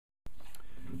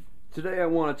Today I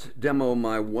want to demo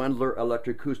my Wendler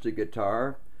ElectroCoustic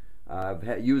guitar.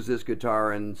 I've used this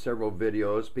guitar in several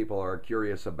videos. People are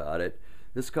curious about it.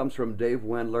 This comes from Dave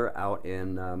Wendler out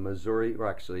in Missouri, or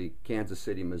actually Kansas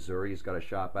City, Missouri. He's got a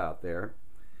shop out there.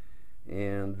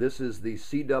 And this is the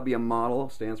CW model,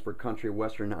 stands for Country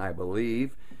Western, I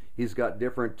believe. He's got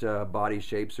different body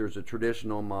shapes. There's a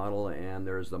traditional model and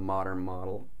there's the modern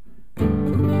model.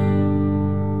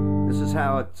 This is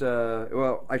how it,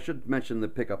 well, I should mention the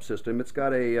pickup system. It's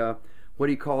got a, what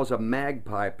he calls a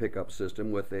magpie pickup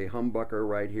system with a humbucker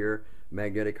right here,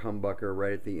 magnetic humbucker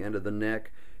right at the end of the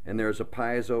neck. And there's a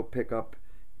piezo pickup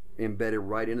embedded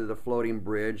right into the floating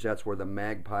bridge. That's where the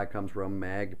magpie comes from,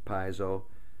 mag, piezo.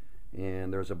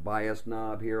 And there's a bias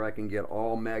knob here. I can get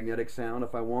all magnetic sound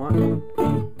if I want.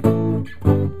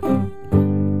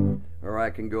 Or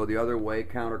I can go the other way,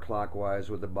 counterclockwise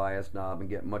with the bias knob and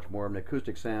get much more of an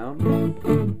acoustic sound.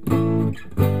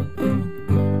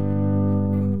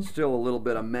 Still a little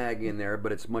bit of mag in there,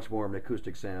 but it's much more of an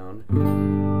acoustic sound.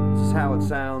 This is how it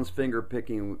sounds, finger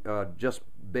picking, just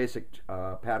basic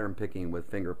pattern picking with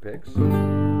finger picks.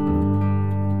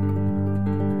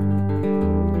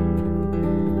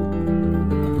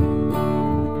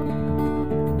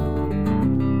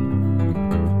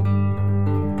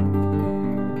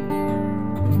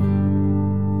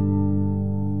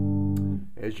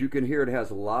 As you can hear, it has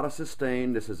a lot of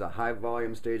sustain. This is a high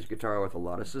volume stage guitar with a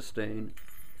lot of sustain.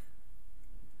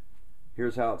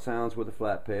 Here's how it sounds with a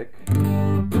flat pick.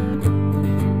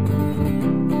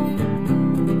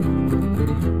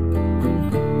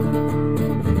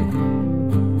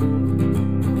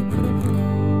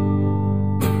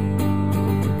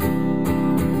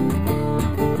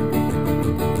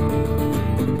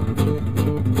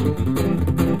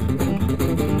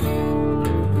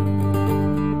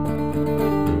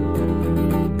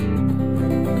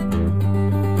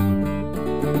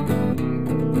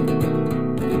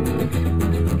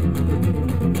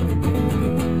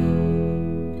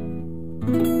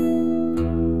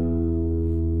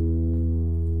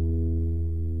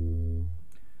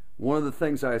 One of the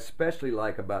things I especially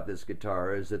like about this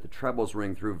guitar is that the trebles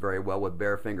ring through very well with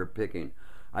bare finger picking.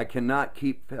 I cannot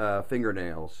keep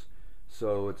fingernails,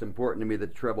 so it's important to me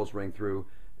that the trebles ring through.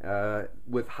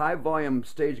 With high volume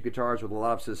stage guitars with a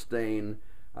lot of sustain,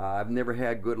 I've never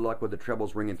had good luck with the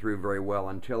trebles ringing through very well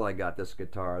until I got this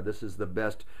guitar. This is the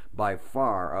best by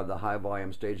far of the high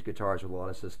volume stage guitars with a lot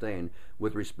of sustain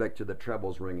with respect to the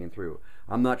trebles ringing through.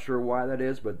 I'm not sure why that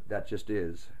is, but that just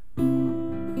is.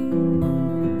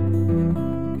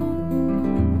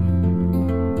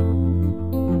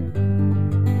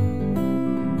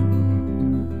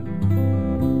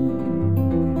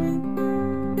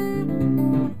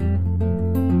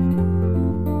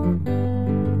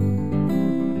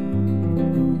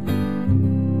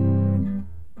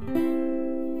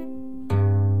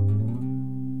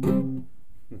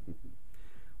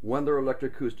 Wendler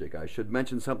ElectroCoustic. I should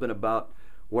mention something about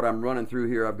what I'm running through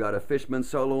here. I've got a Fishman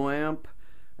solo amp.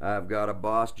 I've got a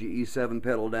Boss GE7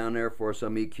 pedal down there for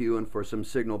some EQ and for some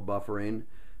signal buffering.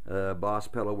 Boss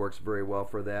pedal works very well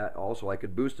for that. Also, I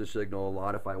could boost the signal a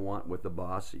lot if I want with the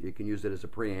Boss. You can use it as a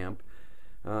preamp.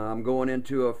 I'm going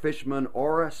into a Fishman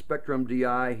Aura Spectrum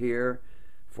DI here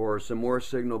for some more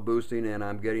signal boosting, and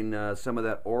I'm getting some of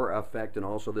that Aura effect, and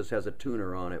also this has a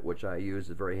tuner on it, which I use.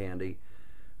 It's very handy.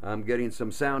 I'm getting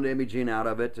some sound imaging out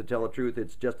of it. To tell the truth,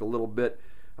 it's just a little bit,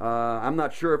 I'm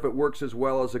not sure if it works as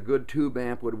well as a good tube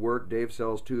amp would work. Dave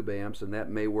sells tube amps, and that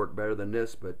may work better than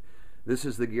this, but this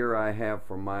is the gear I have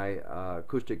for my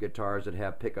acoustic guitars that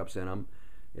have pickups in them.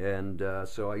 And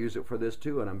so I use it for this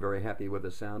too, and I'm very happy with the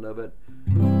sound of it.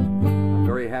 I'm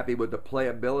very happy with the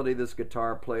playability this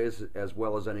guitar plays as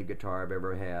well as any guitar I've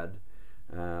ever had.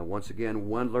 Once again,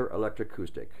 Wendler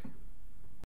ElectroCoustic.